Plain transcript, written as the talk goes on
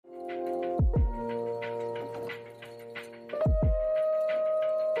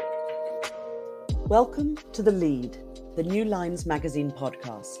Welcome to The Lead, the new Lines magazine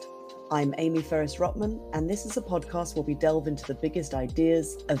podcast. I'm Amie Ferris-Rotman, and this is a podcast where we delve into the biggest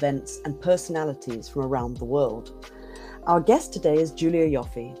ideas, events, and personalities from around the world. Our guest today is Julia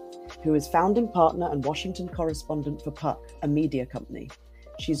Ioffe, who is founding partner and Washington correspondent for Puck, a media company.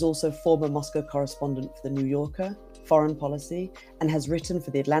 She's also former Moscow correspondent for The New Yorker, Foreign Policy, and has written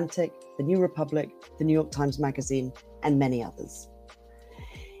for The Atlantic, The New Republic, The New York Times Magazine, and many others.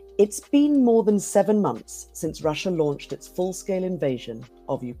 It's been more than 7 months since Russia launched its full-scale invasion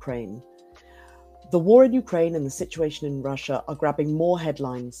of Ukraine. The war in Ukraine and the situation in Russia are grabbing more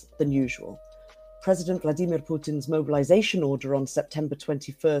headlines than usual. President Vladimir Putin's mobilization order on September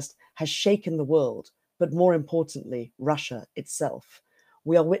 21st has shaken the world, but more importantly, Russia itself.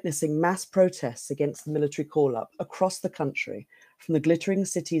 We are witnessing mass protests against the military call-up across the country, from the glittering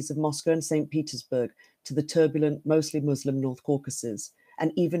cities of Moscow and St. Petersburg to the turbulent, mostly Muslim North Caucasus,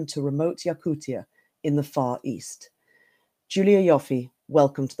 and even to remote Yakutia in the Far East. Julia Ioffe,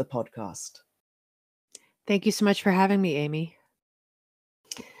 welcome to the podcast. Thank you so much for having me, Amie.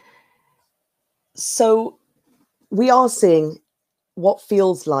 So we are seeing what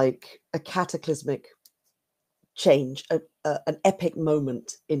feels like a cataclysmic change, an epic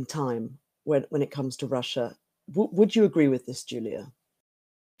moment in time when it comes to Russia. Would you agree with this, Julia?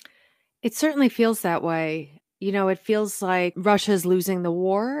 It certainly feels that way. You know, it feels like Russia's losing the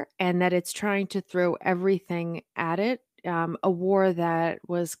war and that it's trying to throw everything at it. A war that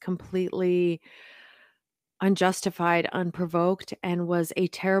was completely unjustified, unprovoked, and was a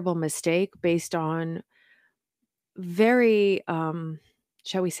terrible mistake based on very,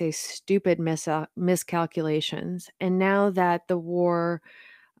 shall we say, stupid miscalculations. And now that the war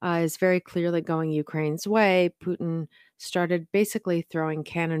is very clearly going Ukraine's way, Putin started basically throwing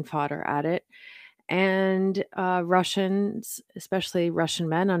cannon fodder at it. And Russians, especially Russian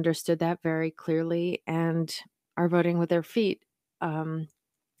men, understood that very clearly and are voting with their feet.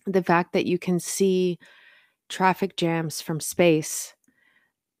 The fact that you can see traffic jams from space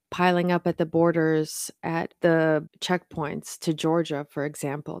piling up at the borders, at the checkpoints to Georgia, for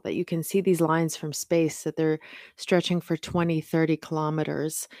example, that you can see these lines from space, that they're stretching for 20, 30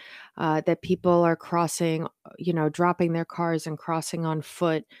 kilometers, that people are crossing, dropping their cars and crossing on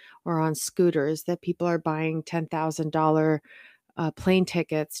foot or on scooters, that people are buying $10,000 plane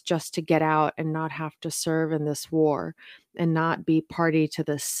tickets just to get out and not have to serve in this war and not be party to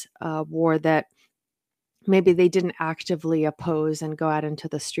this war that maybe they didn't actively oppose and go out into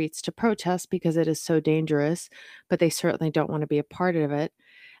the streets to protest because it is so dangerous, but they certainly don't want to be a part of it.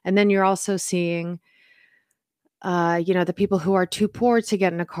 And then you're also seeing, the people who are too poor to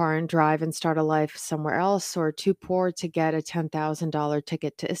get in a car and drive and start a life somewhere else, or too poor to get a $10,000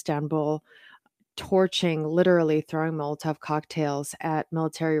 ticket to Istanbul, literally throwing Molotov cocktails at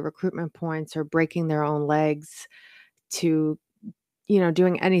military recruitment points or breaking their own legs to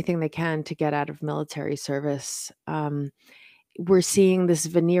doing anything they can to get out of military service. We're seeing this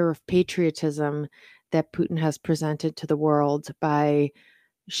veneer of patriotism that Putin has presented to the world by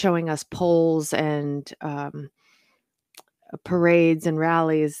showing us polls and parades and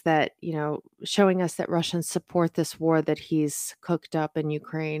rallies that, showing us that Russians support this war that he's cooked up in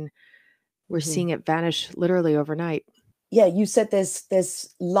Ukraine. We're seeing it vanish literally overnight. Yeah, you said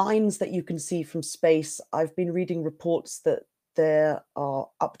there's lines that you can see from space. I've been reading reports that there are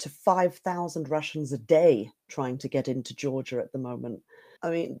up to 5,000 Russians a day trying to get into Georgia at the moment. I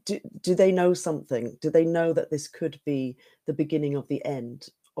mean, do they know something? Do they know that this could be the beginning of the end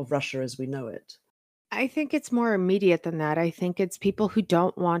of Russia as we know it? I think it's more immediate than that. I think it's people who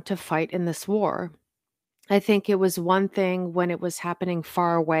don't want to fight in this war. I think it was one thing when it was happening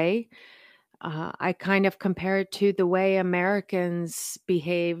far away. I kind of compare it to the way Americans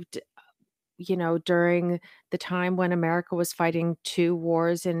behaved during the time when America was fighting 2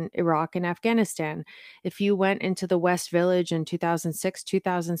 wars in Iraq and Afghanistan. If you went into the West Village in 2006,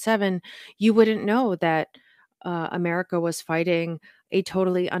 2007, you wouldn't know that America was fighting a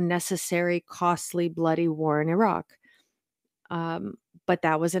totally unnecessary, costly, bloody war in Iraq. But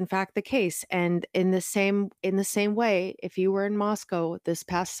that was in fact the case. And in the same way, if you were in Moscow this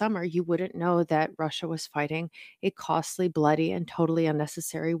past summer, you wouldn't know that Russia was fighting a costly, bloody, and totally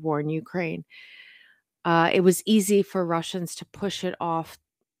unnecessary war in Ukraine. It was easy for Russians to push it off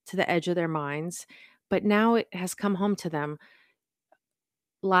to the edge of their minds, but now it has come home to them.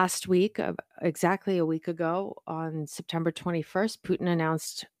 Last week, exactly a week ago, on September 21st, Putin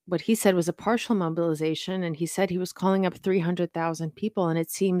announced what he said was a partial mobilization, and he said he was calling up 300,000 people, and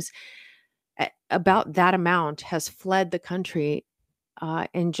it seems about that amount has fled the country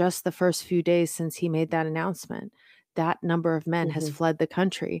in just the first few days since he made that announcement. That number of men has fled the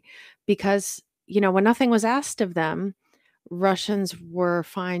country because when nothing was asked of them, Russians were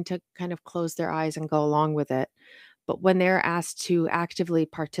fine to kind of close their eyes and go along with it. But when they're asked to actively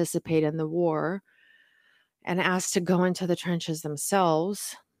participate in the war and asked to go into the trenches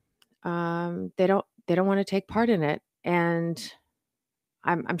themselves, they don't want to take part in it. And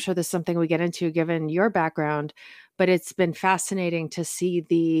I'm sure there's something we get into given your background, but it's been fascinating to see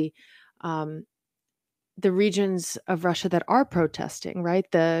the regions of Russia that are protesting, right?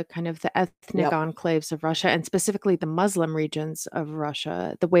 The kind of the ethnic Yep. enclaves of Russia, and specifically the Muslim regions of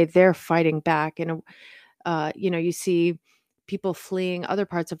Russia, the way they're fighting back. And, you see people fleeing other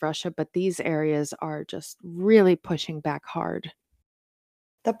parts of Russia, but these areas are just really pushing back hard.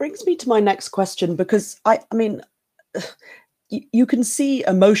 That brings me to my next question, because I mean, you can see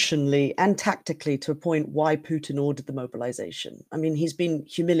emotionally and tactically to a point why Putin ordered the mobilization. I mean, he's been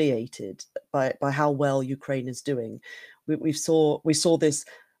humiliated by how well Ukraine is doing. We saw this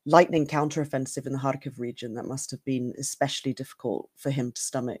lightning counteroffensive in the Kharkiv region that must have been especially difficult for him to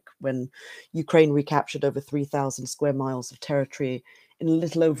stomach, when Ukraine recaptured over 3,000 square miles of territory in a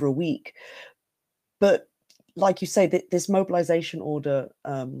little over a week. But like you say, this mobilization order,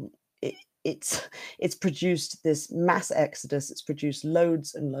 it's produced this mass exodus. It's produced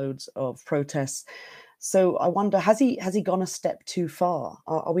loads and loads of protests. So I wonder, has he gone a step too far?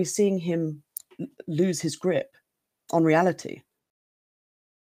 Are we seeing him lose his grip on reality?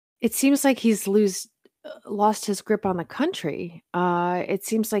 It seems like he's lost his grip on the country. It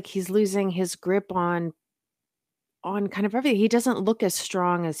seems like he's losing his grip on kind of everything. He doesn't look as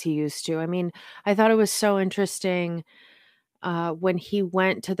strong as he used to. I mean, I thought it was so interesting when he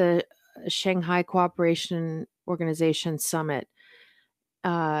went to the Shanghai Cooperation Organization Summit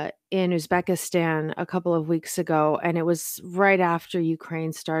in Uzbekistan a couple of weeks ago, and it was right after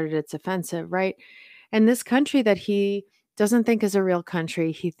Ukraine started its offensive, right? And this country that he doesn't think is a real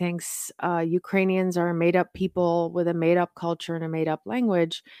country, he thinks Ukrainians are made up people with a made up culture and a made up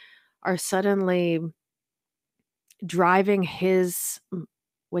language, are suddenly driving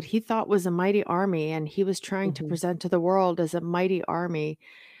what he thought was a mighty army, and he was trying to Mm-hmm. present to the world as a mighty army,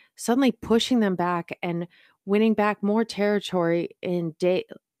 suddenly pushing them back and winning back more territory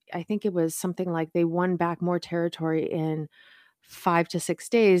I think it was something like they won back more territory in 5 to 6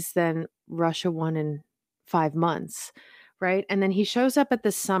 days than Russia won in 5 months, right? And then he shows up at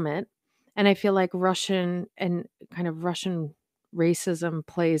the summit, and I feel like Russian and kind of Russian racism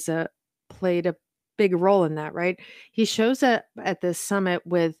played a big role in that, right? He shows up at this summit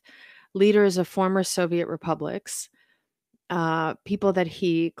with leaders of former Soviet republics, people that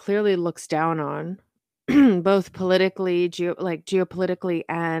he clearly looks down on, both politically, geopolitically,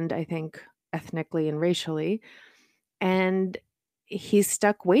 and I think ethnically and racially. And he's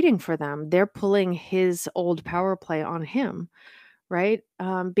stuck waiting for them. They're pulling his old power play on him, right?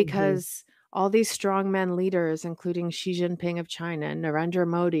 Mm-hmm. Because all these strongman leaders, including Xi Jinping of China and Narendra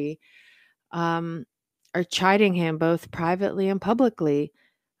Modi, um, are chiding him both privately and publicly,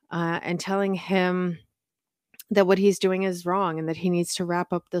 and telling him that what he's doing is wrong and that he needs to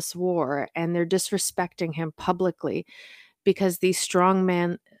wrap up this war. And they're disrespecting him publicly because these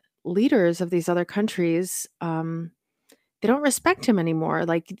strongman leaders of these other countries, they don't respect him anymore.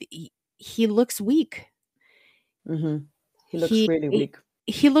 Like he looks weak. Mm-hmm. He looks He really weak.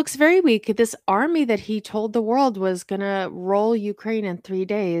 he looks very weak. This army that he told the world was gonna roll Ukraine in 3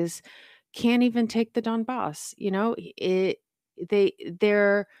 days can't even take the Donbass. They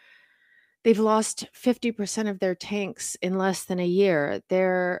they're they've lost 50% of their tanks in less than a year.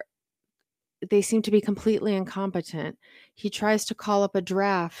 They seem to be completely incompetent. He tries to call up a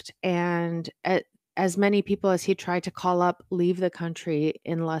draft, and as many people as he tried to call up leave the country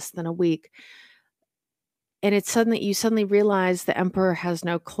in less than a week. And you suddenly realize the emperor has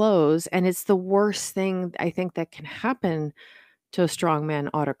no clothes, and it's the worst thing I think that can happen to a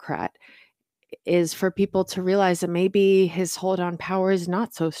strongman autocrat, is for people to realize that maybe his hold on power is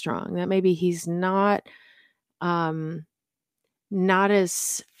not so strong, that maybe he's um not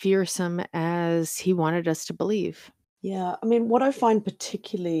as fearsome as he wanted us to believe. Yeah, I mean, what I find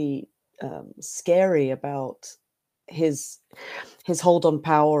particularly scary about his hold on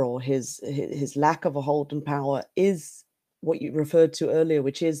power, or his lack of a hold on power, is what you referred to earlier,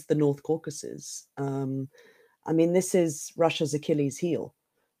 which is the North Caucasus. I mean, this is Russia's Achilles heel.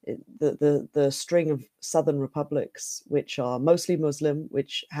 The string of southern republics, which are mostly Muslim,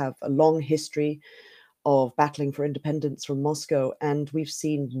 which have a long history of battling for independence from Moscow, and we've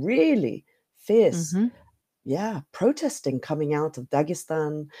seen really fierce, Mhm. yeah, protesting coming out of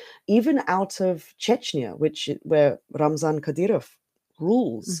Dagestan, even out of Chechnya, where Ramzan Kadyrov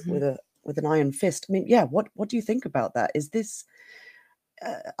rules Mhm. with an iron fist. I mean, yeah, what do you think about that? Is this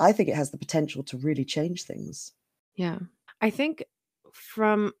I think it has the potential to really change things. Yeah. I think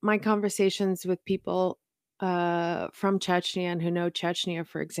from my conversations with people from Chechnya and who know Chechnya,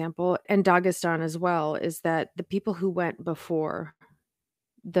 for example, and Dagestan as well, is that the people who went before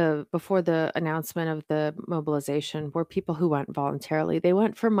the announcement of the mobilization were people who went voluntarily. They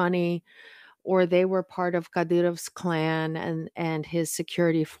went for money, or they were part of Kadyrov's clan and his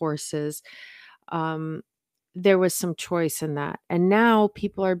security forces. Um, there was some choice in that. And now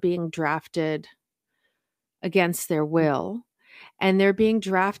people are being drafted against their will, and they're being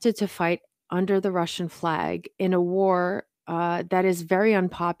drafted to fight under the Russian flag in a war that is very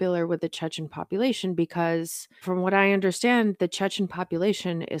unpopular with the Chechen population, because, from what I understand, the Chechen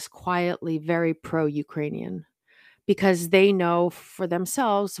population is quietly very pro-Ukrainian, because they know for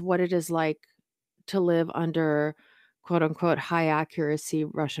themselves what it is like to live under quote unquote high accuracy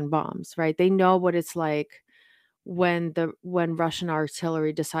Russian bombs, right? They know what it's like when Russian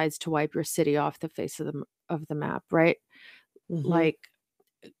artillery decides to wipe your city off the face of the map, right? Hmm. Like,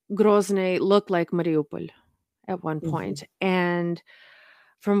 Grozny looked like Mariupol at one Hmm. point. And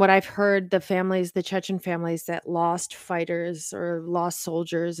from what I've heard, the Chechen families that lost fighters or lost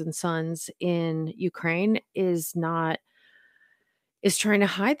soldiers and sons in Ukraine is trying to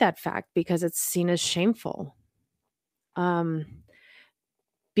hide that fact because it's seen as shameful. Um,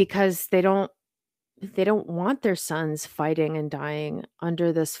 because they don't want their sons fighting and dying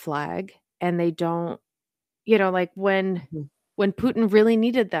under this flag, and they don't, like, Hmm. when Putin really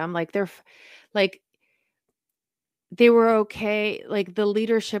needed them, like, like, they were okay, like, the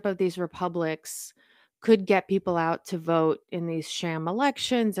leadership of these republics could get people out to vote in these sham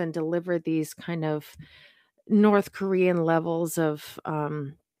elections and deliver these kind of North Korean levels of,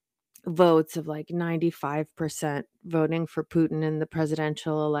 votes of, like, 95% voting for Putin in the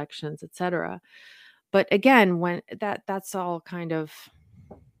presidential elections, etcetera. But again, when that's all kind of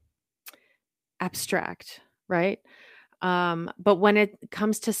abstract, right? But when it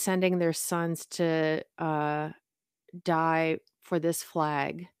comes to sending their sons to die for this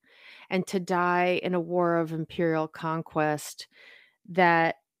flag, and to die in a war of imperial conquest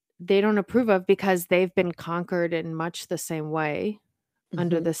that they don't approve of, because they've been conquered in much the same way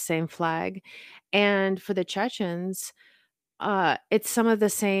under Hmm. the same flag. And for the Chechens, it's some of the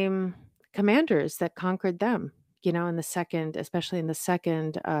same commanders that conquered them, especially in the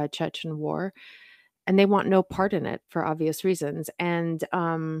second Chechen war, and they want no part in it for obvious reasons. And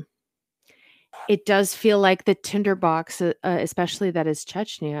it does feel like the tinderbox, especially that is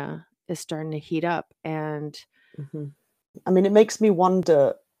Chechnya, is starting to heat up. And Hmm. I mean, it makes me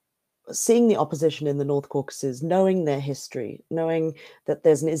wonder, seeing the opposition in the North Caucasus, knowing their history, knowing that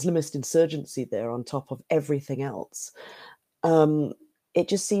there's an Islamist insurgency there on top of everything else, um, it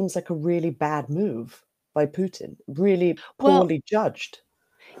just seems like a really bad move by Putin, really well, poorly judged.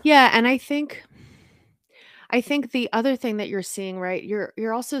 yeah, and I think the other thing that you're seeing, right?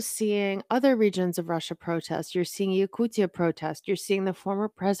 You're also seeing other regions of Russia protest. You're seeing Yakutia protest. You're seeing the former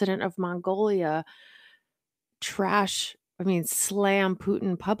president of Mongolia slam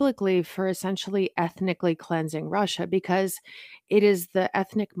Putin publicly for essentially ethnically cleansing Russia, because it is the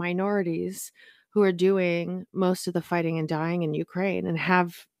ethnic minorities who are doing most of the fighting and dying in Ukraine, and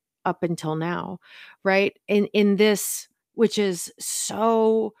have up until now, right? In this, which is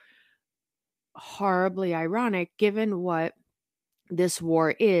so horribly ironic given what this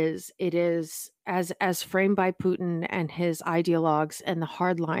war is. It is, as framed by Putin and his ideologues and the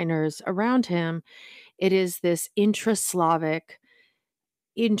hardliners around him, it is this intra-Slavic,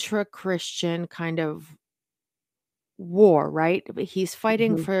 intra-Christian kind of war, right? But he's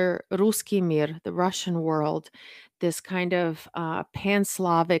fighting Hmm. for Ruski Mir, the Russian world, this kind of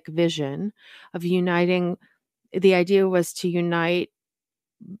pan-Slavic vision of uniting. The idea was to unite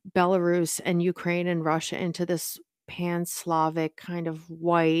Belarus and Ukraine and Russia into this pan-Slavic kind of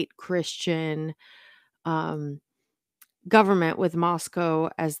white Christian um, government with Moscow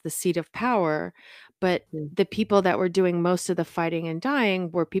as the seat of power. But the people that were doing most of the fighting and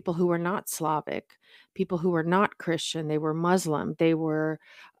dying were people who were not Slavic, people who were not Christian. They were Muslim, they were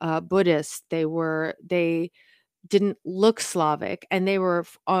Buddhist, they didn't look Slavic, and they were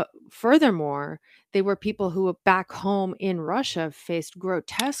furthermore, they were people who back home in Russia faced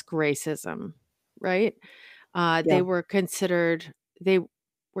grotesque racism, right? Yeah. They were considered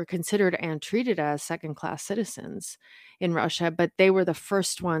and treated as second-class citizens in Russia, but they were the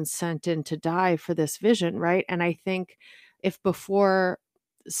first ones sent in to die for this vision, right? And I think if before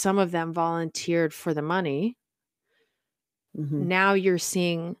some of them volunteered for the money, Hmm. now you're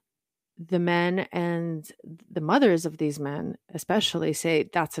seeing the men and the mothers of these men especially say,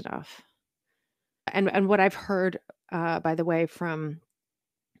 "That's enough." And what I've heard, by the way, from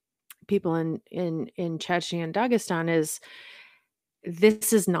people in Chechnya and Dagestan is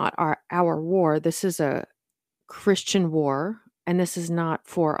this is not our war. This is a Christian war, and this is not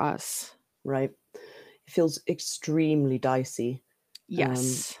for us. Right. It feels extremely dicey.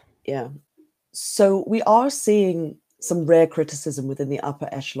 Yes. Yeah. So we are seeing some rare criticism within the upper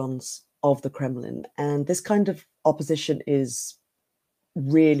echelons of the Kremlin, and this kind of opposition is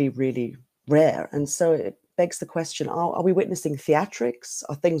really, really rare. And so it begs the question, are we witnessing theatrics?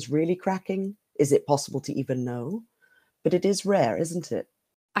 Are things really cracking? Is it possible to even know? But it is rare, isn't it?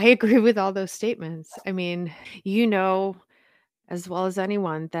 I agree with all those statements. I mean, you know as well as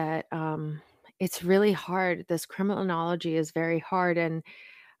anyone that it's really hard. This criminology is very hard, and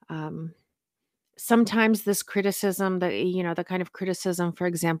um, sometimes this criticism, the kind of criticism, for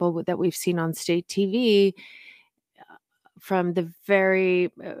example, that we've seen on state TV from the very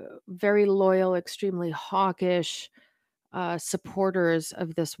loyal, extremely hawkish supporters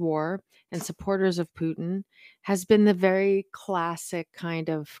of this war and supporters of Putin, has been the very classic kind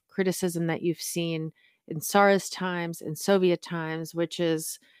of criticism that you've seen in Tsarist times, in Soviet times, which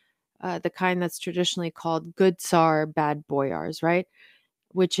is the kind that's traditionally called good Tsar, bad boyars, right?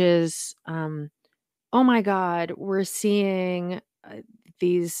 Which is, oh my God, we're seeing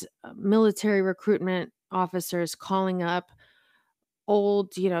these military recruitment officers calling up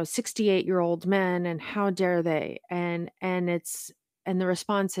old 68-year-old men, and how dare they, and the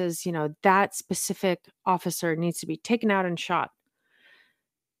response is, that specific officer needs to be taken out and shot.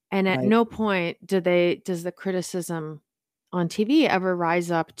 And at Right. no point does the criticism on TV ever rise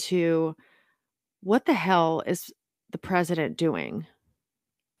up to what the hell is the president doing,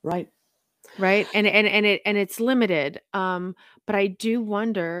 Right. right? And it's limited, but I do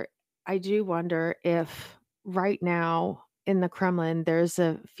wonder if right now in the Kremlin there's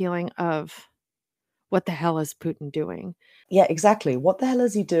a feeling of what the hell is Putin doing? Yeah, exactly. What the hell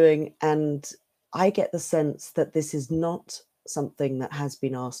is he doing? And I get the sense that this is not something that has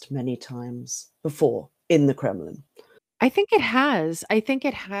been asked many times before in the Kremlin. I think it has. I think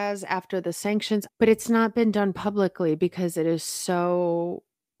it has after the sanctions, but it's not been done publicly because it is so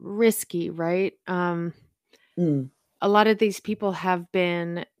risky, right? Mm. A lot of these people have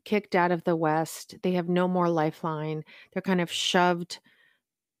been kicked out of the West. They have no more lifeline. They're kind of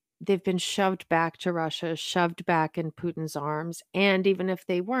they've been shoved back to Russia, shoved back in Putin's arms. And even if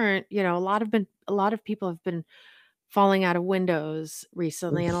they weren't, a lot of people have been falling out of windows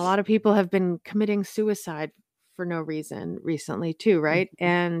recently, and a lot of people have been committing suicide for no reason recently too, right? Mhm.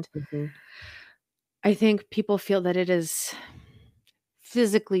 And Mhm. I think people feel that it is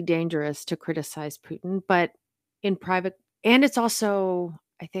physically dangerous to criticize Putin, but in private, and it's also,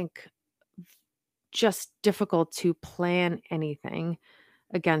 I think, just difficult to plan anything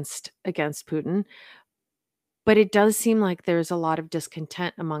against Putin. But it does seem like there's a lot of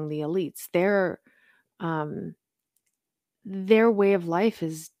discontent among the elites. Um their way of life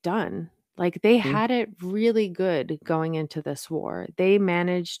is done. Like, they Mhm. had it really good going into this war. They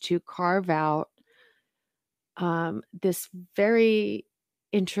managed to carve out this very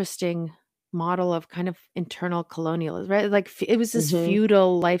interesting model of kind of internal colonialism, right? Like, it was this Mhm.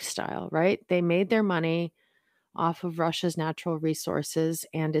 feudal lifestyle, right? They made their money off of Russia's natural resources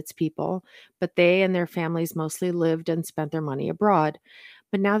and its people, but they and their families mostly lived and spent their money abroad.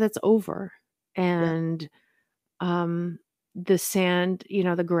 But now that's over. Yeah. And um, the sand,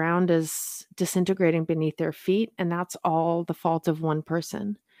 the ground is disintegrating beneath their feet, and that's all the fault of one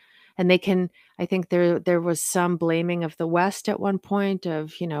person. And I think there was some blaming of the West at one point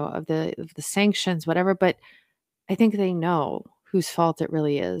of the sanctions, whatever, but I think they know whose fault it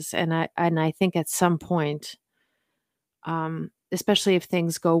really is. And I think at some point, especially if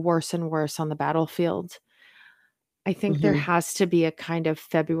things go worse and worse on the battlefield, I think there Mhm. has to be a kind of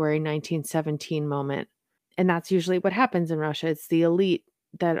February 1917 moment. And that's usually what happens in Russia. It's the elite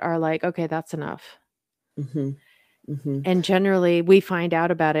that are like, okay, that's enough. Mhm. Mhm. And generally, we find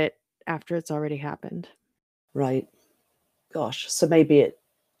out about it after it's already happened. Right. Gosh. So maybe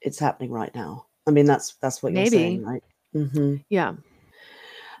it's happening right now. I mean, that's what you're saying, Maybe. right? Mhm. Yeah.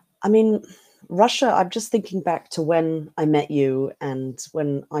 I mean, Russia, I'm just thinking back to when I met you and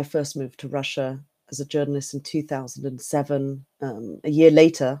when I first moved to Russia as a journalist in 2007. A year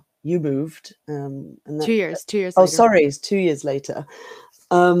later, you moved, and 2 years, 2 years oh, later. sorry, it's 2 years later.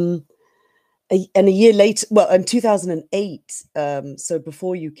 Um, and a year later, well, in 2008, so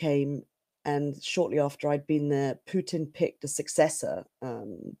before you came, and shortly after I'd been there, Putin picked a successor,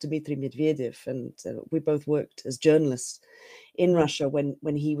 Dmitry Medvedev, and we both worked as journalists in Mhm. Russia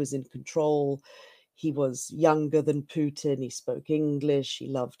when he was in control. He was younger than Putin. He spoke English. He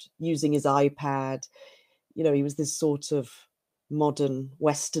loved using his iPad. He was this sort of modern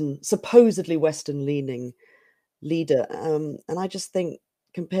supposedly Western leaning leader. And I just think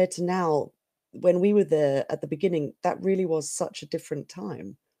compared to now, when we were there at the beginning, that really was such a different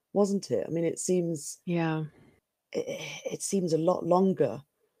time, wasn't it? I mean, it seems Yeah. it seems a lot longer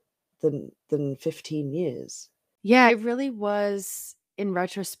than 15 years. Yeah, it really was, in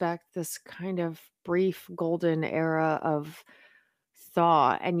retrospect, this kind of brief golden era of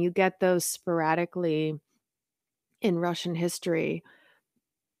thaw, and you get those sporadically in Russian history,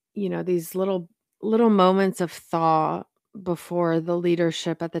 these little moments of thaw before the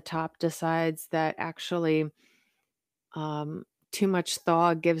leadership at the top decides that actually too much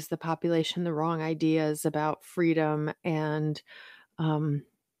thaw gives the population the wrong ideas about freedom um,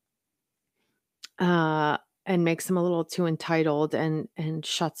 uh, and makes them a little too entitled and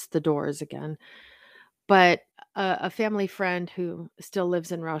shuts the doors again. But a family friend who still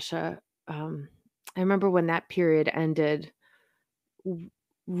lives in Russia, I remember when that period ended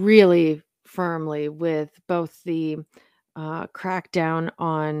really firmly with both the crackdown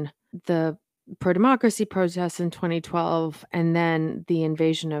on the pro-democracy protests in 2012 and then the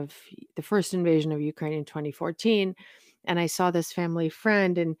first invasion of Ukraine in 2014. And I saw this family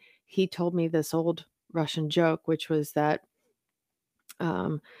friend and he told me this old Russian joke, which was that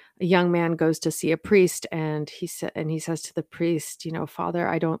a young man goes to see a priest and he says to the priest, Father,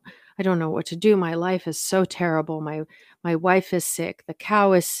 I don't know what to do. My life is so terrible. My wife is sick. The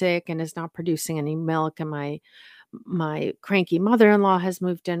cow is sick and is not producing any milk. And my cranky mother-in-law has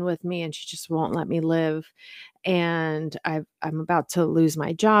moved in with me and she just won't let me live. And I'm about to lose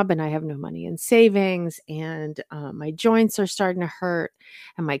my job and I have no money in savings and my joints are starting to hurt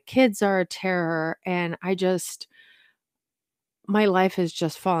and my kids are a terror. And my life is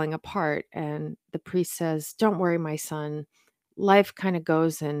just falling apart. And the priest says, don't worry, my son. Life kind of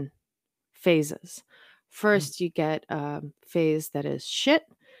goes in phases. First, you get a phase that is shit.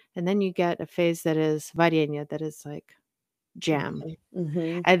 And then you get a phase that is varenia, that is like jam. Okay.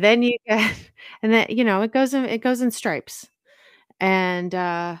 Mm-hmm. And then you get, and then, it goes in stripes. And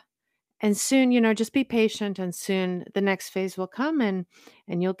soon, just be patient and soon the next phase will come and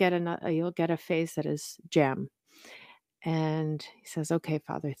you'll get a phase that is jam. And he says, okay,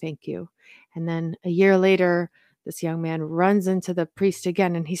 Father, thank you. And then a year later, this young man runs into the priest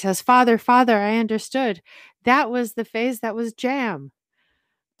again and he says, Father, Father, I understood. That was the phase that was jam.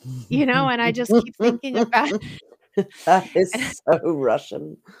 And I just keep thinking about That and, is so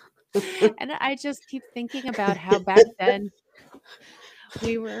Russian. and I just keep thinking about how back then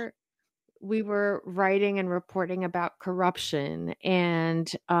we were writing and reporting about corruption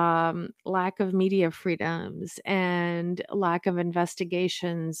and lack of media freedoms and lack of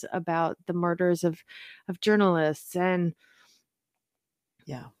investigations about the murders of journalists. And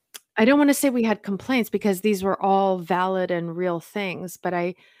Yeah. I don't want to say we had complaints because these were all valid and real things, but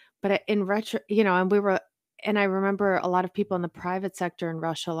in retro, and I remember a lot of people in the private sector in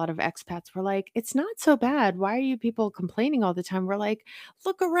Russia, a lot of expats were like, it's not so bad. Why are you people complaining all the time? We're like,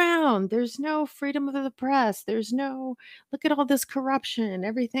 look around. There's no freedom of the press. Look at all this corruption.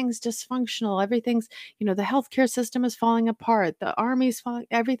 Everything's dysfunctional. The healthcare system is falling apart. The army's falling,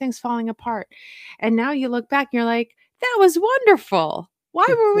 everything's falling apart. And now you look back and you're like, that was wonderful. Why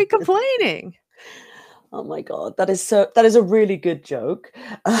were we complaining? Oh my God, that is a really good joke.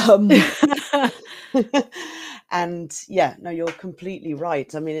 Um, and yeah, no, you're completely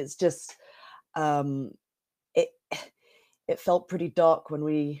right. I mean, it's just um, it it felt pretty dark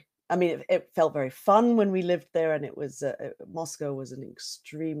it felt very fun when we lived there, and it was Moscow was an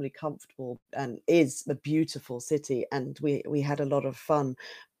extremely comfortable and is a beautiful city, and we had a lot of fun,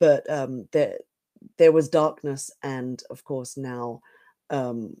 but there was darkness, and of course now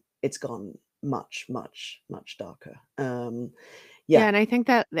it's gone much, much, much darker. Yeah, Yeah, and I think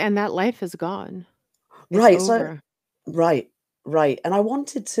that life is gone. It's right. So over. right, right. And I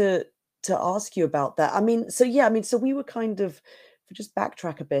wanted to ask you about that. So we were kind of, if we just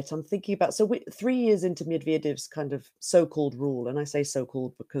backtrack a bit, I'm thinking about, 3 years into Medvedev's kind of so-called rule, and I say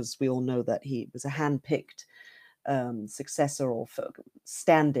so-called because we all know that he was a hand-picked successor or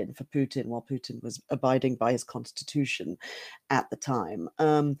stand-in for Putin while Putin was abiding by his constitution at the time.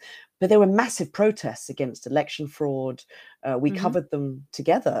 But there were massive protests against election fraud. We Mhm. covered them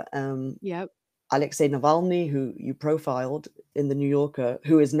together. Yep. Alexei Navalny, who you profiled in the New Yorker,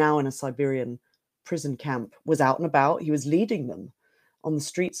 who is now in a Siberian prison camp, was out and about. He was leading them on the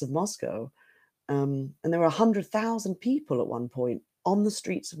streets of Moscow. And there were 100,000 people at one point on the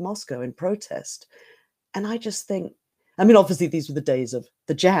streets of Moscow in protest. And I just think, I mean, obviously these were the days of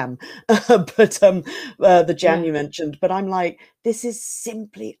the jam, but the jam Yeah. you mentioned, but I'm like, this is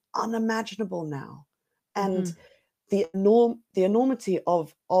simply unimaginable now. And Mhm. the enormity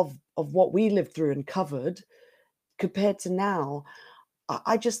of what we lived through and covered compared to now,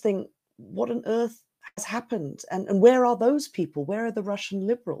 I just think, what on earth has happened? And where are those people? Where are the Russian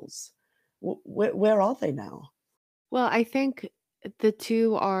liberals? Where are they now? Well, I think the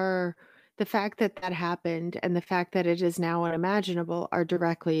two are the fact that that happened and the fact that it is now unimaginable are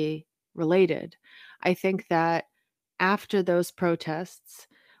directly related. I think that after those protests,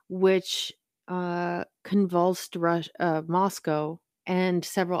 which convulsed Moscow and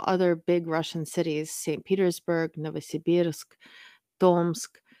several other big Russian cities, St. Petersburg, Novosibirsk,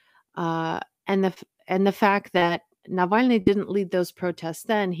 Tomsk, uh, and the fact that Navalny didn't lead those protests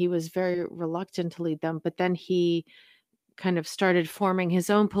then, he was very reluctant to lead them, but then he kind of started forming his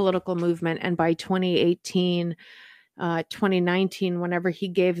own political movement. And by 2018, 2019, whenever he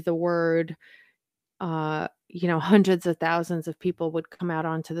gave the word, hundreds of thousands of people would come out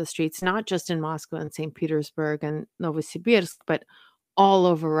onto the streets, not just in Moscow and St. Petersburg and Novosibirsk, but all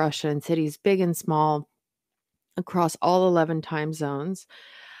over Russia in cities big and small across all 11 time zones.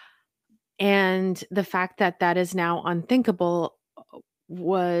 And the fact that that is now unthinkable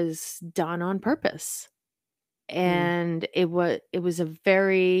was done on purpose. And it was a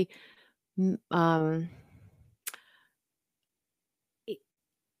very m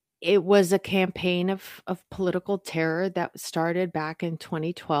it was a campaign of political terror that started back in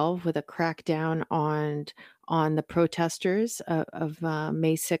 2012 with a crackdown on the protesters of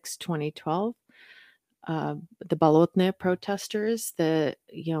May 6, 2012. The Bolotnaya protesters,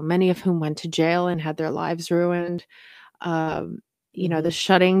 many of whom went to jail and had their lives ruined. The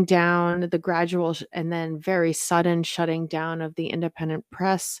shutting down, the gradual and then very sudden shutting down of the independent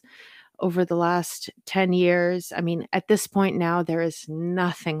press over the last 10 years. I mean, at this point now, there is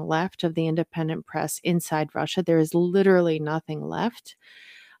nothing left of the independent press inside Russia. There is literally nothing left.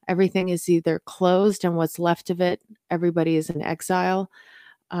 Everything is either closed, and what's left of it, everybody is in exile.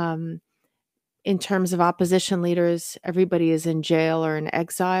 In terms of opposition leaders, everybody is in jail or in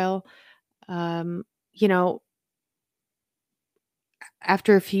exile. You know,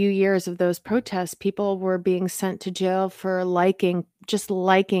 after a few years of those protests, people were being sent to jail for just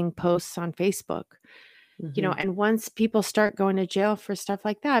liking posts on Facebook. And once people start going to jail for stuff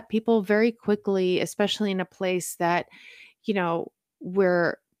like that, people very quickly, especially in a place that,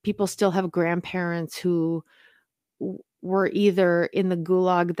 where people still have grandparents who were either in the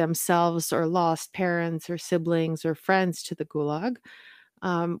gulag themselves or lost parents or siblings or friends to the gulag,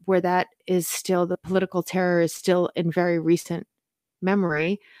 where that is still, the political terror is still in very recent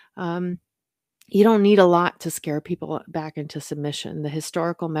memory. You don't need a lot to scare people back into submission. The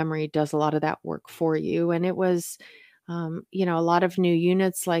historical memory does a lot of that work for you. And it was, a lot of new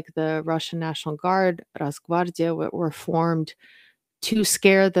units like the Russian National Guard, Rosgvardia, were formed to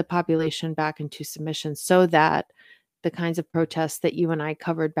scare the population back into submission so that the kinds of protests that you and I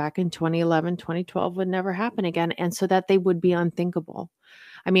covered back in 2011, 2012 would never happen again. And so that they would be unthinkable.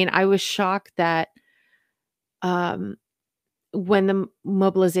 I mean, I was shocked that, when the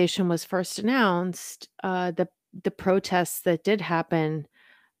mobilization was first announced, the protests that did happen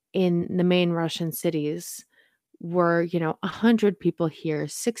in the main Russian cities were, 100 people here,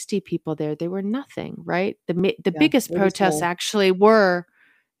 60 people there. They were nothing, right? The biggest really protests small. actually were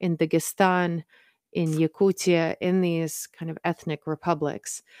in Dagestan, in Yakutia, in these kind of ethnic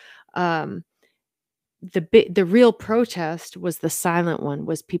republics. The real protest was the silent one,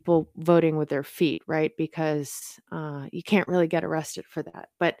 was people voting with their feet, right? Because you can't really get arrested for that.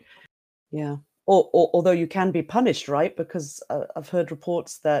 But Yeah. Or although you can be punished, right? Because I've heard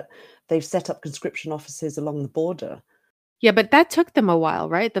reports that they've set up conscription offices along the border. yeah, but that took them a while,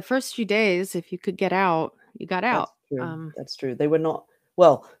 right? The first few days, if you could get out, you got out. That's true. That's true. They were not,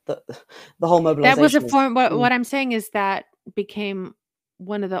 well, the whole That was a mobilization is. form. What I'm saying is that became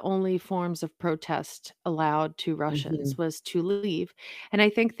one of the only forms of protest allowed to Russians, was to leave. And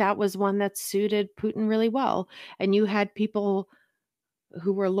I think that was one that suited Putin really well. And you had people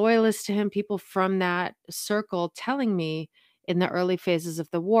who were loyalists to him, people from that circle telling me in the early phases of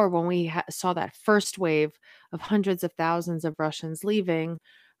the war, when we saw that first wave of hundreds of thousands of Russians leaving,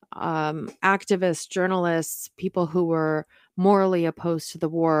 activists, journalists, people who were morally opposed to the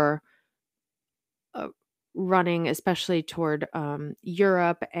war, running especially toward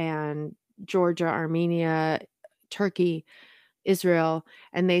Europe and Georgia, Armenia, Turkey, Israel.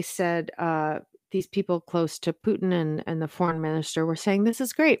 And they said, these people close to Putin and the foreign minister were saying, this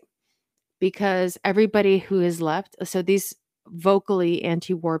is great because everybody who is left, so these vocally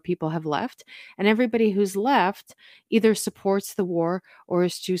anti-war people have left, and everybody who's left either supports the war or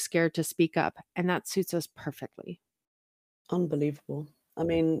is too scared to speak up. And that suits us perfectly. Unbelievable. I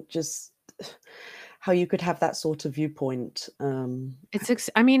mean, just how you could have that sort of viewpoint.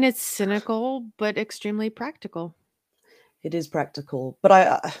 I mean, it's cynical, but extremely practical. It is practical, but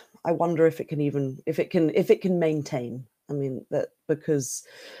I wonder if it can even if it can maintain. I mean that because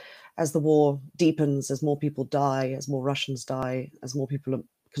as the war deepens, as more people die, as more Russians die, as more people are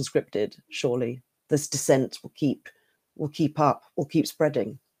conscripted, surely this descent will keep up, will keep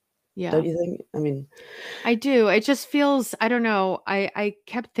spreading. Yeah. Don't you think? I mean, I do. It just feels, I don't know. I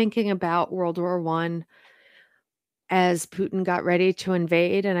kept thinking about World War One as Putin got ready to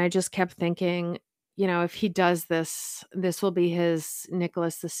invade, and I just kept thinking, if he does this, this will be his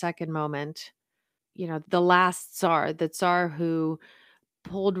Nicholas II moment. The last Tsar, the Tsar who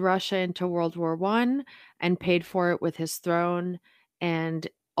pulled Russia into World War One and paid for it with his throne, and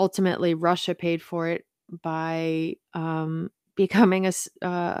ultimately Russia paid for it by becoming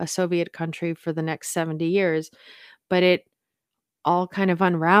a Soviet country for the next 70 years. But it all kind of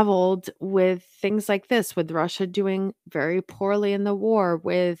unraveled with things like this, with Russia doing very poorly in the war,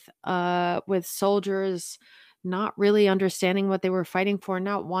 with soldiers not really understanding what they were fighting for,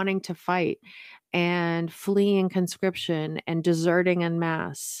 not wanting to fight, and fleeing conscription and deserting en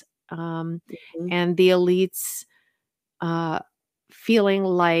masse, mm, and the elites uh, feeling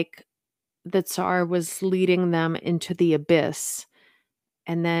like the Tsar was leading them into the abyss,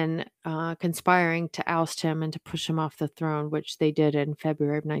 and then conspiring to oust him and to push him off the throne, which they did in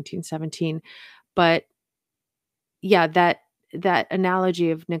February of 1917. But yeah, that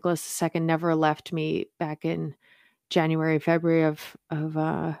analogy of Nicholas II never left me back in January, February of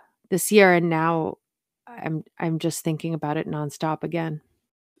this year, and now I'm just thinking about it nonstop again.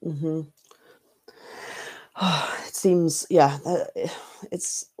 mm-hmm. It seems, yeah,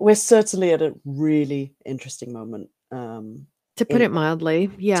 we're certainly at a really interesting moment. To put In it mildly,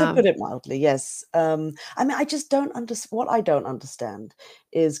 To yeah. put it mildly, yes. I mean, I just don't understand. What I don't understand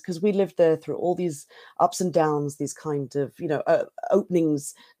is because we lived there through all these ups and downs, these kind of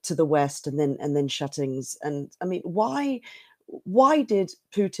openings to the West, and then shuttings. And I mean, why did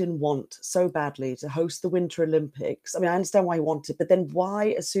Putin want so badly to host the Winter Olympics? I mean, I understand why he wanted, but then why,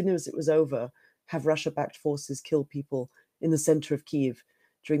 as soon as it was over, have Russia-backed forces kill people in the center of Kiev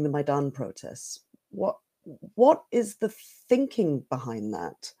during the Maidan protests? What is the thinking behind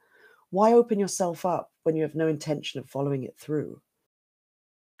that? Why open yourself up when you have no intention of following it through?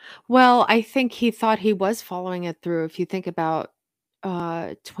 Well, I think he thought he was following it through. If you think about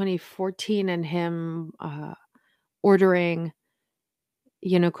 2014 and him ordering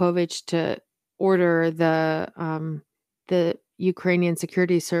Yanukovych to order the Ukrainian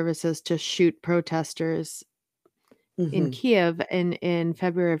security services to shoot protesters in Hmm. Kiev in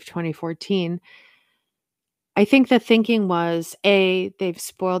February of 2014. I think the thinking was, A, they've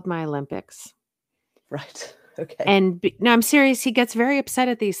spoiled my Olympics. Right. Okay. And no, I'm serious. He gets very upset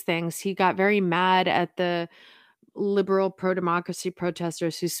at these things. He got very mad at the liberal pro-democracy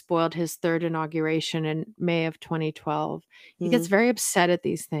protesters who spoiled his third inauguration in May of 2012. He gets Mm, very upset at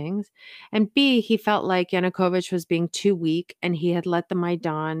these things. And B, he felt like Yanukovych was being too weak and he had let the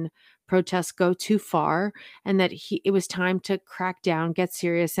Maidan protests go too far, and that it was time to crack down, get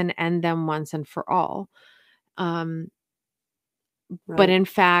serious, and end them once and for all. Um, but right. in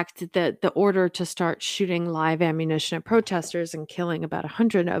fact, the order to start shooting live ammunition at protesters and killing about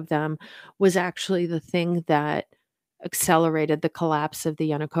 100 of them was actually the thing that accelerated the collapse of the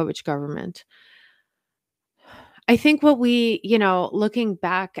Yanukovych government. I think what looking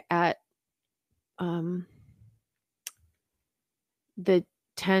back at um, the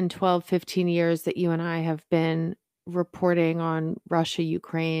 10, 12, 15 years that you and I have been reporting on Russia,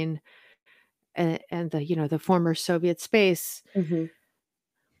 Ukraine, and the former Soviet space, Hmm.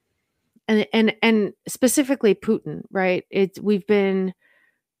 and specifically Putin, right? We've been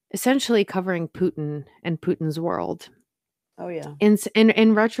essentially covering Putin and Putin's world. Oh yeah.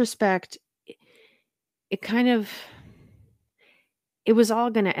 In retrospect, it kind of it was all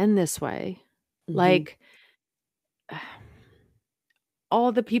going to end this way. Hmm. Like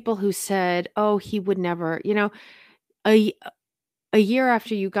all the people who said, "Oh, he would never," a a year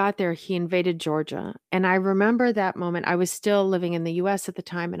after you got there, he invaded Georgia. And I remember that moment. I was still living in the US at the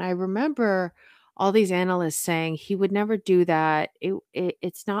time, and I remember all these analysts saying he would never do that.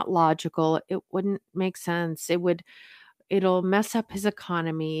 It's not logical. It wouldn't make sense. It'll mess up his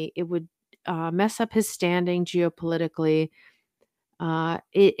economy. It would mess up his standing geopolitically.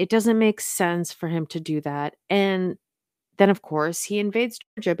 It doesn't make sense for him to do that. And then, of course, he invades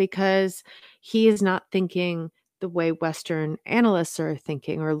Georgia because he is not thinking the way Western analysts are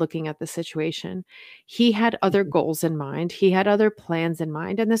thinking or looking at the situation. He had other Hmm. goals in mind. He had other plans in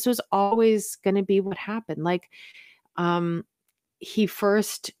mind. And this was always going to be what happened. Like, um, he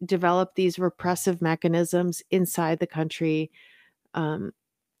first developed these repressive mechanisms inside the country,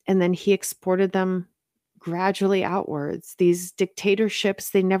 and then he exported them gradually outwards. These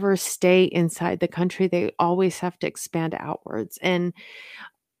dictatorships, they never stay inside the country. They always have to expand outwards. And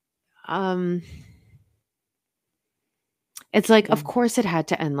um it's like, Yeah. of course it had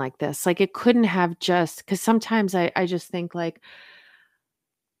to end like this. Like it couldn't have just, because sometimes I just think like,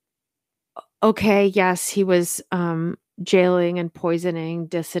 okay, yes, he was jailing and poisoning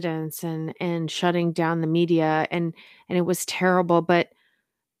dissidents and shutting down the media, and it was terrible, but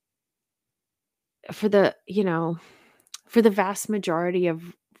for the, for the vast majority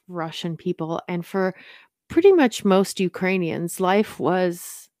of Russian people and for pretty much most Ukrainians, life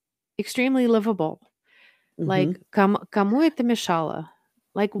was extremely livable. Mm-hmm. Like, кому это мешало?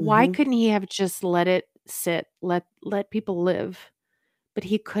 Like, why Mm-hmm. couldn't he have just let it sit, let people live? But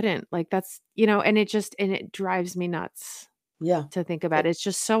he couldn't. Like, that's, and it drives me nuts Yeah. to think about it. It's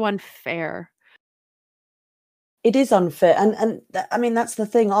just so unfair. It is unfair, and I mean that's the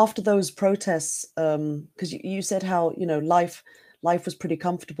thing. After those protests, because you said how life was pretty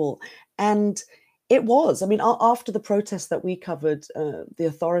comfortable, and it was. I mean, after the protests that we covered, the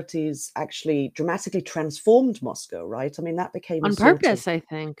authorities actually dramatically transformed Moscow. Right? I mean, that became a On sort of purpose, I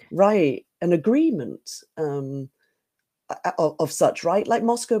think. right an agreement of such. Right? Like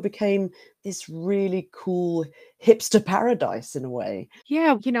Moscow became this really cool hipster paradise in a way.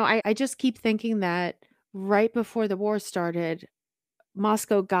 Yeah, I just keep thinking that right before the war started,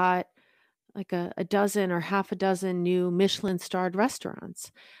 Moscow got like a dozen or half a dozen new Michelin-starred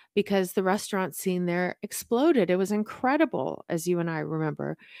restaurants because the restaurant scene there exploded. It was incredible, as you and I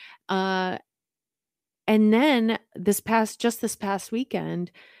remember. Uh, and then this past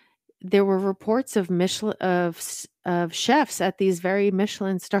weekend, there were reports of of chefs at these very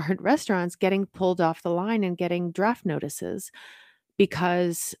Michelin-starred restaurants getting pulled off the line and getting draft notices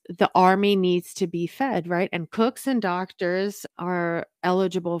because the army needs to be fed, right? And cooks and doctors are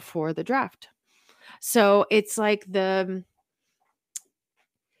eligible for the draft. So it's like the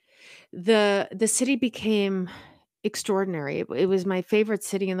city became extraordinary. It was my favorite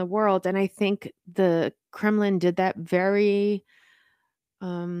city in the world, and I think the Kremlin did that very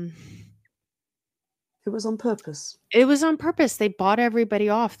um It was on purpose. it was on purpose. They bought everybody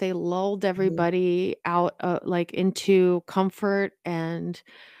off. They lulled Mhm. everybody out, like into comfort and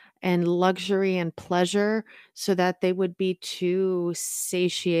luxury and pleasure so that they would be too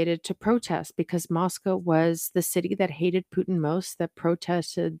satiated to protest, because Moscow was the city that hated Putin most, that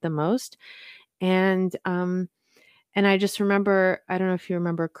protested the most. And and I just remember, I don't know if you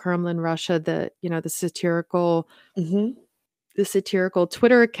remember Kremlin Russia, Mhm. the satirical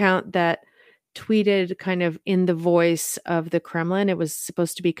Twitter account that tweeted kind of in the voice of the Kremlin. It was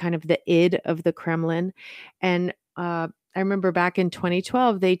supposed to be kind of the id of the Kremlin. And I remember back in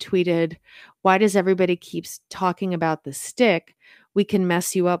 2012, they tweeted, "Why does everybody keeps talking about the stick? We can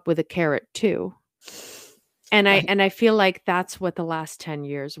mess you up with a carrot too." Right. And I feel like that's what the last 10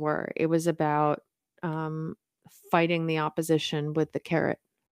 years were. It was about um, fighting the opposition with the carrot.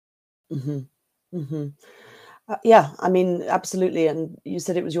 Mhm. Mhm. Yeah, I mean, absolutely. And you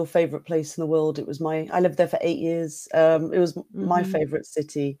said it was your favorite place in the world. I lived there for 8 years. It was my Hmm. favorite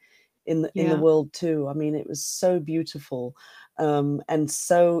city in the Yeah. world too. I mean, it was so beautiful, and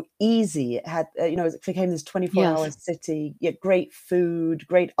so easy. It had, it became this 24-hour Yes. city. Yeah, great food,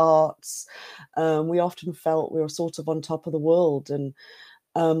 great arts. We often felt we were sort of on top of the world, and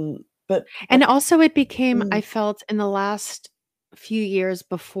And but also it became, I mm, felt in the last few years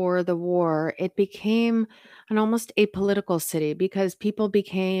before the war, it became an almost apolitical city because people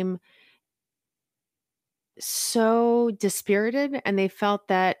became so dispirited and they felt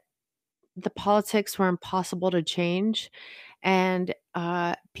that the politics were impossible to change. And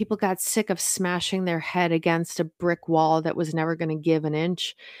people got sick of smashing their head against a brick wall that was never going to give an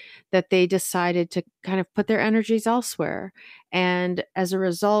inch, that they decided to kind of put their energies elsewhere. And as a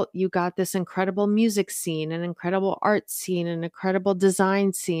result, you got this incredible music scene, an incredible art scene, an incredible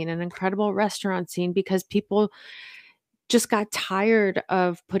design scene, an incredible restaurant scene, because people just got tired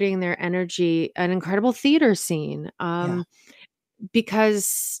of putting their energy, an incredible theater scene. yeah,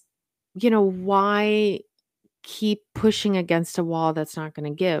 Because, why keep pushing against a wall that's not going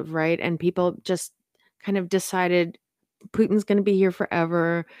to give, right? And people just kind of decided Putin's going to be here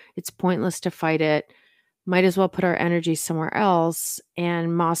forever. It's pointless to fight it. Might as well put our energy somewhere else.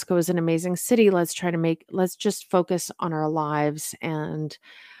 And Moscow is an amazing city. Let's just focus on our lives and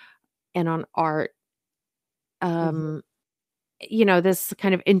on art. mhm, Um, this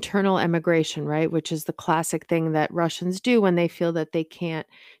kind of internal emigration, right? Which is the classic thing that Russians do when they feel that they can't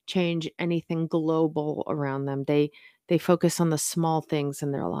change anything global around them. They They focus on the small things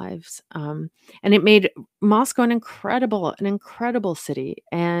in their lives. And it made Moscow an incredible city.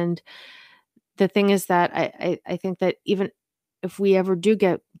 And the thing is that I think that even if we ever do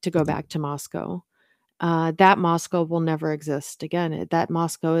get to go back to Moscow, that Moscow will never exist again. That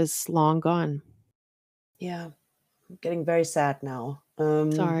Moscow is long gone. Yeah, I'm getting very sad now.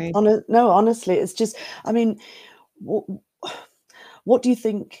 Sorry. No, honestly, it's just, I mean, what do you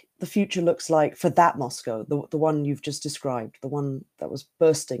think the future looks like for that Moscow, the one you've just described, the one that was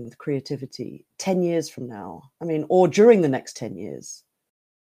bursting with creativity 10 years from now? I mean, or during the next 10 years?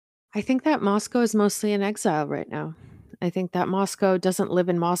 I think that Moscow is mostly in exile right now. I think that Moscow doesn't live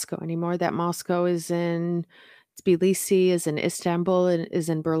in Moscow anymore. That Moscow is in Tbilisi, is in Istanbul, and is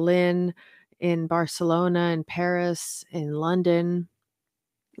in Berlin, in Barcelona, in Paris, in London.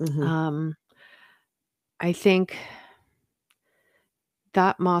 Mm-hmm. I think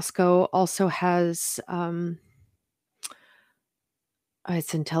that Moscow also has,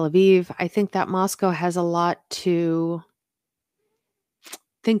 it's in Tel Aviv. I think that Moscow has a lot to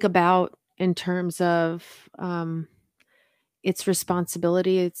think about in terms of its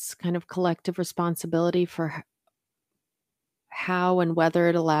responsibility, its kind of collective responsibility for how and whether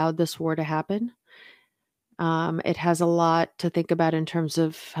it allowed this war to happen. It has a lot to think about in terms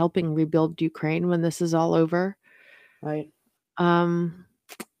of helping rebuild Ukraine when this is all over, Right. um,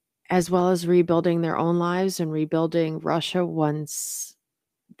 as well as rebuilding their own lives and rebuilding Russia once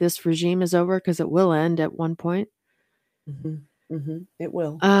this regime is over, because it will end at one point. Mm-hmm. Mm-hmm. It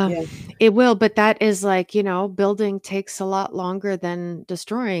will. Um, Yeah. it will, but that is like, building takes a lot longer than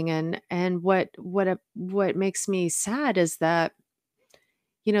destroying. And what makes me sad is that,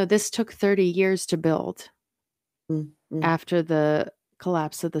 this took 30 years to build Mm-hmm. after the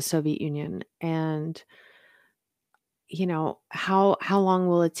collapse of the Soviet Union. And, how long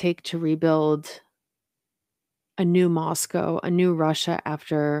will it take to rebuild a new Moscow, a new Russia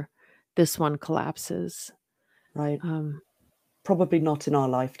after this one collapses? Right. Um, Probably not in our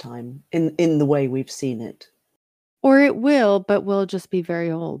lifetime, in the way we've seen it. or it will, but we'll just be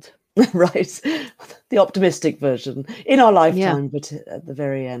very old. Right. The optimistic version in our Yeah. lifetime, but at the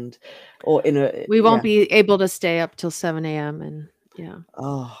very end, or in a, We won't yeah. be able to stay up till 7 AM and yeah.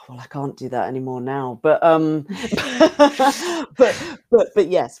 Oh, well, I can't do that anymore now. But but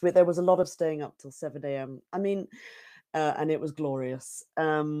yes, there was a lot of staying up till 7 a.m. I mean, and it was glorious.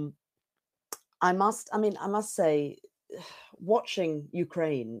 I must say, watching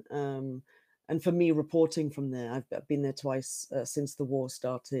Ukraine, and for me reporting from there, I've been there twice since the war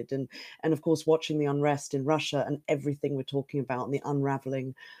started, and of course watching the unrest in Russia and everything we're talking about and the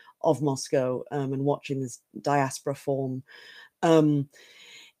unraveling of Moscow, and watching this diaspora form, um,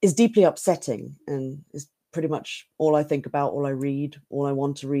 is deeply upsetting, and is pretty much all I think about, all I read, all I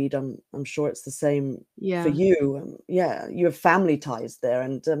want to read. I'm sure it's the same for Yeah. you. Yeah, you have family ties there,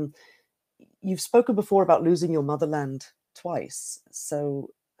 and you've spoken before about losing your motherland twice.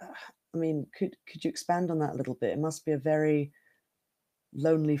 So, I mean, could you expand on that a little bit? It must be a very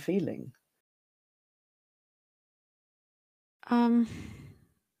lonely feeling. Um,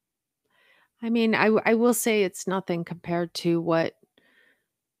 I mean, I will say it's nothing compared to what,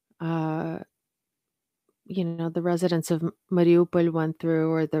 uh, the residents of Mariupol went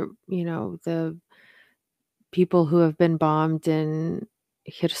through, or the people who have been bombed in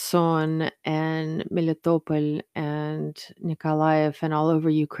Kherson and Melitopol and Nikolaev and all over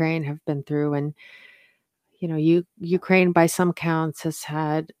Ukraine have been through. And, Ukraine by some counts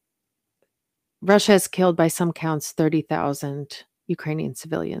Russia has killed by some counts 30,000 Ukrainian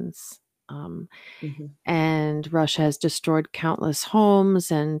civilians. Um, Hmm. and Russia has destroyed countless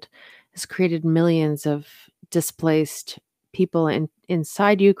homes and has created millions of displaced people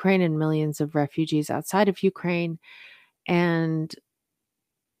inside Ukraine and millions of refugees outside of Ukraine. And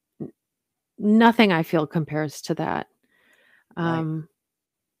nothing I feel compares to that. Right. Um,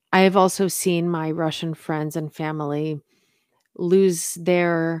 I have also seen my Russian friends and family lose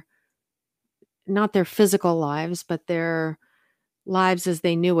not their physical lives, but their lives as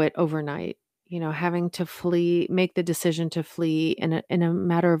they knew it overnight. Having to flee, make the decision to flee in a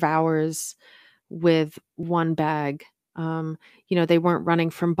matter of hours with one bag. They weren't running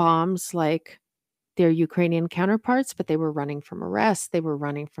from bombs like their Ukrainian counterparts, but they were running from arrest. They were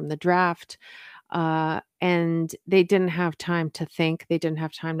running from the draft. And they didn't have time to think. They didn't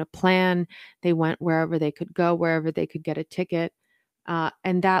have time to plan. They went wherever they could go, wherever they could get a ticket.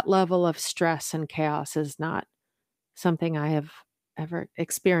 And that level of stress and chaos is not something I have ever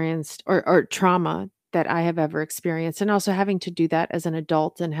experienced, or trauma that I have ever experienced. And also having to do that as an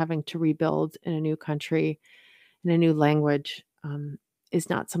adult and having to rebuild in a new country, in a new language, is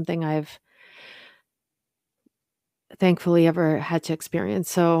not something I've thankfully ever had to experience.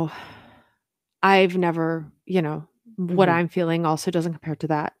 So I've never, what Mhm. I'm feeling also doesn't compare to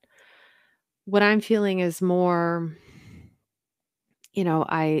that. What I'm feeling is more,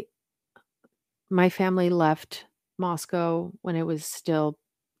 I my family left Moscow when it was still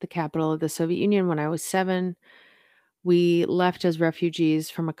the capital of the Soviet Union when I was 7. We left as refugees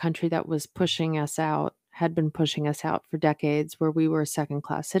from a country that was pushing us out, had been pushing us out for decades, where we were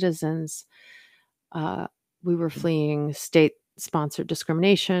second-class citizens. Uh, we were fleeing state-sponsored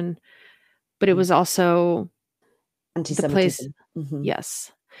discrimination, but it Mm. was also the place. Anti-Semitism. Mhm.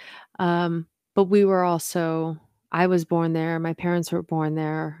 Yes. But we were also I was born there, my parents were born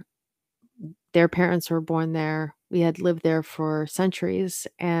there, their parents were born there. We had lived there for centuries,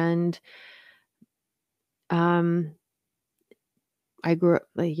 and, um, I grew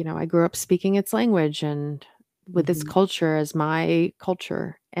up speaking its language and with its Mhm. culture as my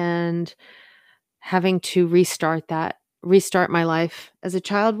culture, and having to restart my life as a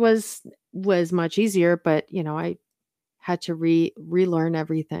child was much easier, but, I had to relearn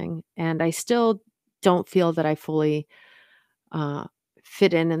everything, and I still don't feel that I fully, uh,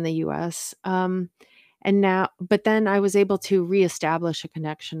 fit in the US. But then I was able to reestablish a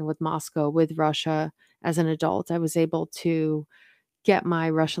connection with Moscow, with Russia as an adult. I was able to get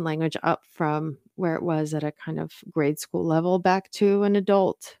my Russian language up from where it was at a kind of grade school level back to an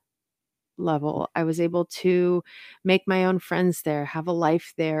adult level. I was able to make my own friends there, have a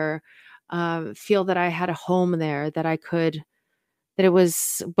life there, feel that I had a home there, that it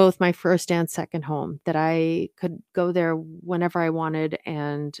was both my first and second home, that I could go there whenever I wanted,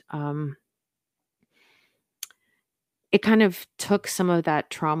 and, it kind of took some of that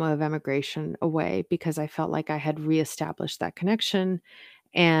trauma of emigration away because I felt like I had reestablished that connection,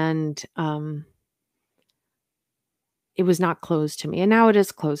 and, it was not closed to me, and now it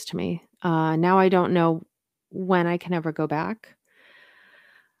is closed to me. Now I don't know when I can ever go back.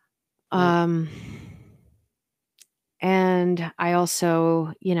 Right. Um, and I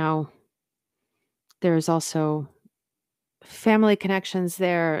also, there's also family connections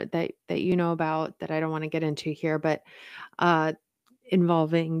there that you know about that I don't wanna get into here, but, uh,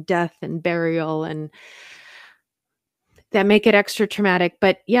 involving death and burial and that make it extra traumatic,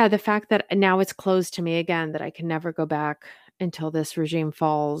 but yeah, the fact that now it's closed to me again, that I can never go back until this regime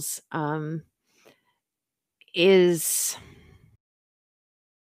falls, is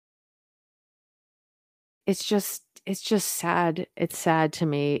it's just sad. It's sad to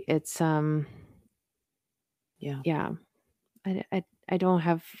me. Yeah. Yeah, I don't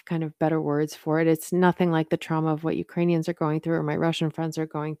have kind of better words for it. It's nothing like the trauma of what Ukrainians are going through or my Russian friends are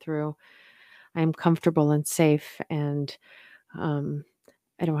going through. I'm comfortable and safe, and, um,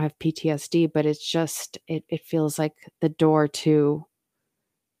 I don't have PTSD, but it feels like the door to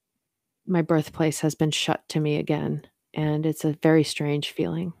my birthplace has been shut to me again, and it's a very strange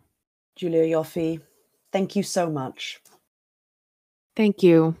feeling. Julia Ioffe, thank you so much. Thank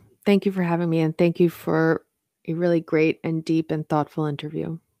you. Thank you for having me, and thank you for a really great and deep and thoughtful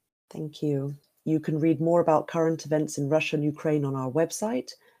interview. Thank you. You can read more about current events in Russia and Ukraine on our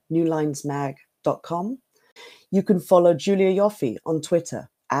website, newlinesmag.com. You can follow Julia Ioffe on Twitter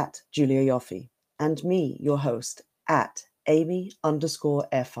at Julia Ioffe, and me, your host, at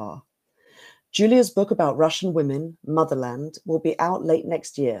Amy_FR. Julia's book about Russian women, Motherland, will be out late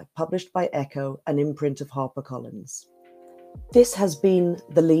next year, published by Echo, an imprint of HarperCollins. This has been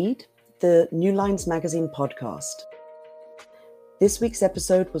The Lead, the New Lines Magazine podcast. This week's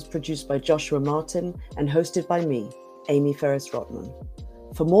episode was produced by Joshua Martin and hosted by me, Amie Ferris-Rotman.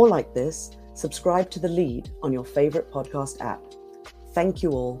 For more like this, subscribe to The Lead on your favorite podcast app. Thank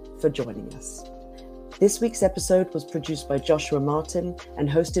you all for joining us. This week's episode was produced by Joshua Martin and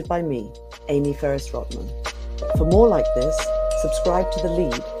hosted by me, Amie Ferris-Rotman. For more like this, subscribe to The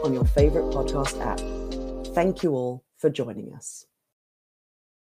Lead on your favorite podcast app. Thank you all for joining us.